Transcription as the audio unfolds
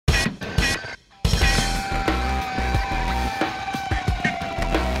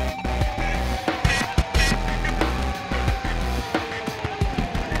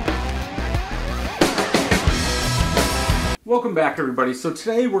Welcome back, everybody. So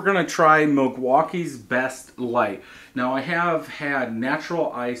today we're going to try Milwaukee's Best Light. Now I have had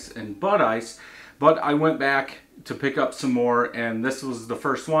natural ice and Bud Ice, but I went back to pick up some more, and this was the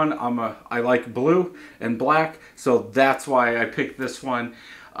first one. I like blue and black, so that's why I picked this one.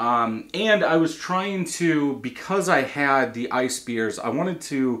 And I was trying to, because I had the ice beers, I wanted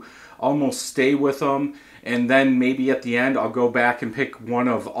to almost stay with them, and then maybe at the end I'll go back and pick one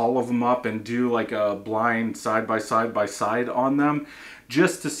of all of them up and do like a blind side by side on them,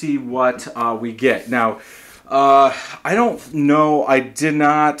 just to see what we get. Now I don't know, I did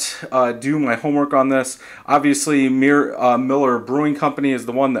not do my homework on this. Obviously Miller Brewing Company is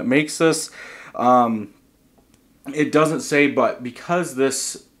the one that makes this. It doesn't say, but because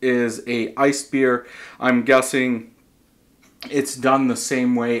this is a ice beer, I'm guessing it's done the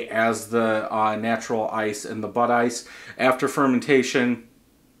same way as the natural ice and the Bud Ice. After fermentation,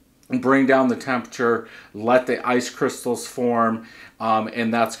 bring down the temperature, let the ice crystals form,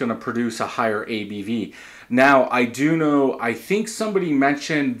 and that's going to produce a higher ABV. Now, I do know, I think somebody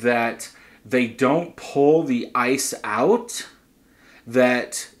mentioned that they don't pull the ice out,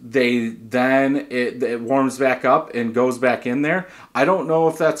 that it warms back up and goes back in there. I don't know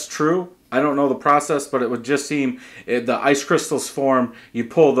if that's true. I don't know the process, but it would just seem the ice crystals form, you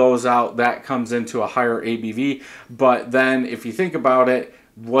pull those out, that comes into a higher ABV. But then if you think about it,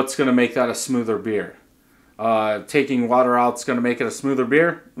 what's going to make that a smoother beer? Taking water out is going to make it a smoother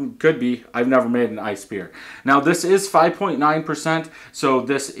beer? Could be. I've never made an ice beer. Now this is 5.9%, so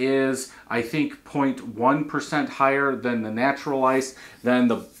this is, I think, 0.1% higher than the natural ice. Then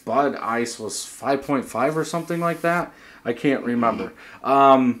the Bud Ice was 5.5 or something like that. I can't remember.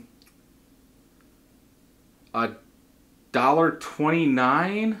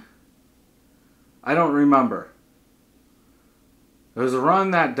 $1.29? I don't remember. It was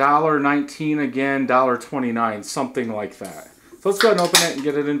around that $1.19 again, $1.29, something like that. So let's go ahead and open it and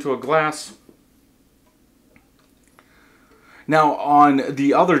get it into a glass. Now on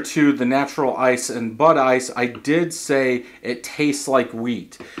the other two, the natural ice and Bud Ice, I did say it tastes like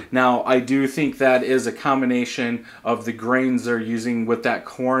wheat. Now I do think that is a combination of the grains they're using with that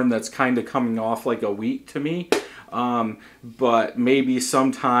corn that's kind of coming off like a wheat to me. But maybe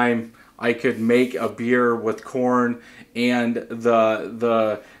sometime I could make a beer with corn and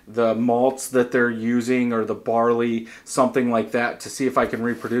the malts that they're using, or the barley, something like that, to see if I can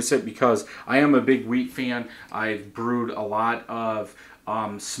reproduce it, because I am a big wheat fan. I've brewed a lot of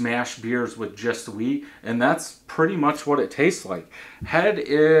smash beers with just wheat, and that's pretty much what it tastes like. Head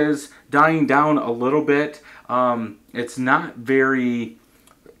is dying down a little bit. It's not very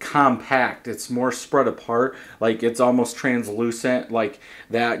compact, it's more spread apart, like it's almost translucent, like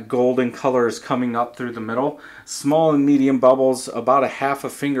that golden color is coming up through the middle. Small and medium bubbles, about a half a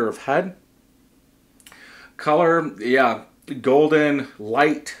finger of head. Color, yeah, golden,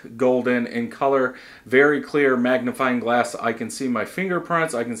 light golden in color, very clear magnifying glass. I can see my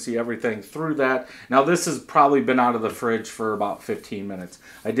fingerprints, I can see everything through that. Now this has probably been out of the fridge for about 15 minutes.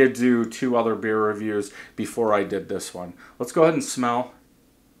 I did do 2 other beer reviews before I did this one. Let's go ahead and smell.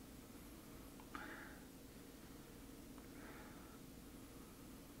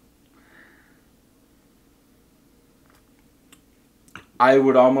 I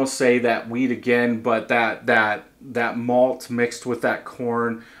would almost say that wheat again, but that malt mixed with that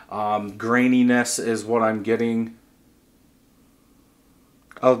corn, graininess is what I'm getting.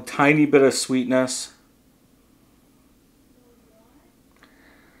 A tiny bit of sweetness.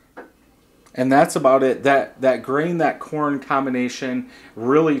 And that's about it. That grain, that corn combination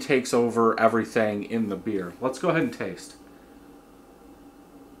really takes over everything in the beer. Let's go ahead and taste.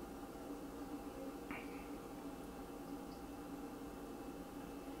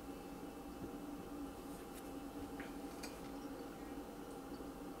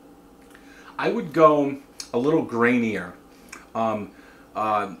 I would go a little grainier.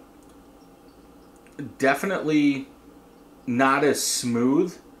 Definitely not as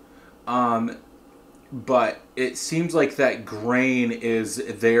smooth, but it seems like that grain is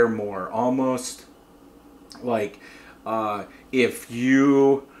there more. Almost like if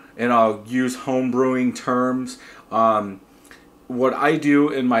you, and I'll use home brewing terms, what I do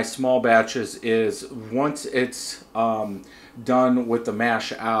in my small batches is once it's done with the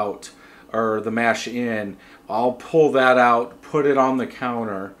mash out, or the mash in, I'll pull that out, put it on the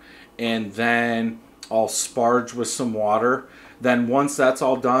counter, and then I'll sparge with some water. Then once that's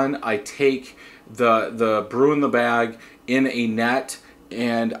all done, I take the brew in the bag in a net,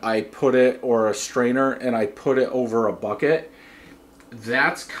 and I put it, or a strainer, and I put it over a bucket.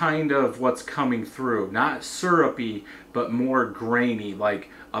 That's kind of what's coming through. Not syrupy, but more grainy, like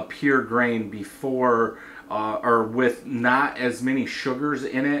a pure grain before or with not as many sugars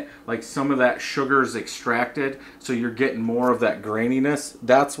in it, like some of that sugar is extracted, so you're getting more of that graininess.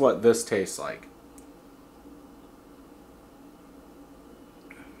 That's what this tastes like.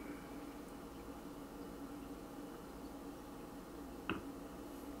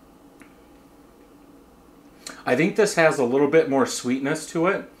 I think this has a little bit more sweetness to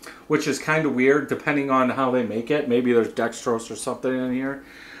it, which is kind of weird depending on how they make it. Maybe there's dextrose or something in here.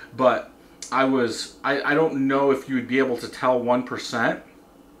 But I don't know if you would be able to tell 1%.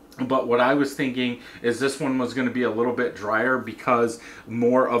 But what I was thinking is this one was going to be a little bit drier because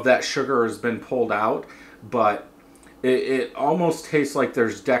more of that sugar has been pulled out. But it almost tastes like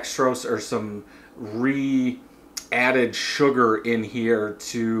there's dextrose or some re-added sugar in here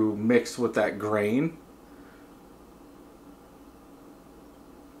to mix with that grain.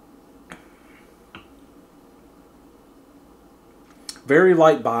 Very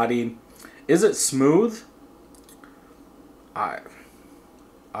light bodied. Is it smooth? I'd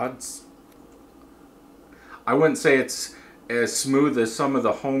I wouldn't say it's as smooth as some of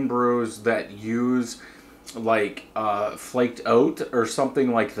the home brews that use like flaked oat or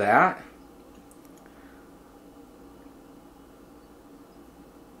something like that.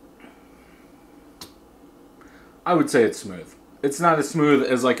 I would say it's smooth. It's not as smooth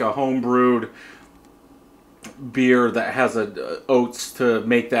as like a home brewed beer that has oats to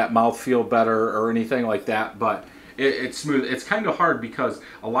make that mouth feel better or anything like that, but it's smooth. It's kind of hard because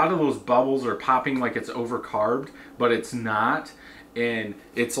a lot of those bubbles are popping like it's overcarbed, but it's not, and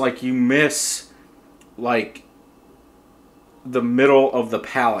it's like you miss like the middle of the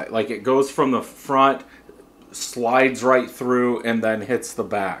palate. Like it goes from the front, slides right through, and then hits the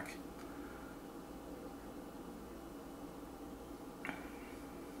back.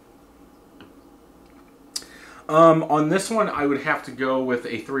 On this one, I would have to go with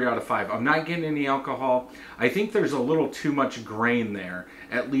a 3 out of 5. I'm not getting any alcohol. I think there's a little too much grain there,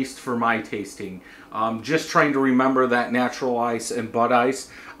 at least for my tasting. Just trying to remember that natural ice and bud ice.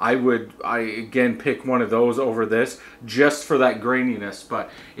 I again pick one of those over this just for that graininess. But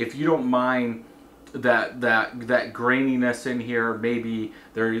if you don't mind that graininess in here, maybe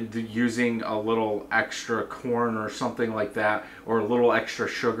they're using a little extra corn or something like that, or a little extra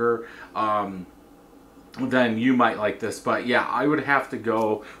sugar. Then you might like this. But yeah, I would have to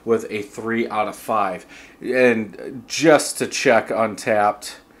go with a 3 out of 5. And just to check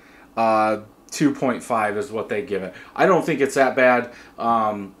Untapped, 2.5 is what they give it. I don't think it's that bad.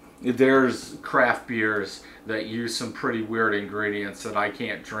 There's craft beers that use some pretty weird ingredients that I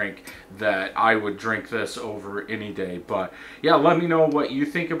can't drink, that I would drink this over any day. But yeah, let me know what you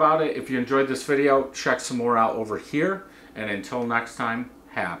think about it. If you enjoyed this video, check some more out over here. And until next time,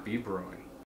 happy brewing.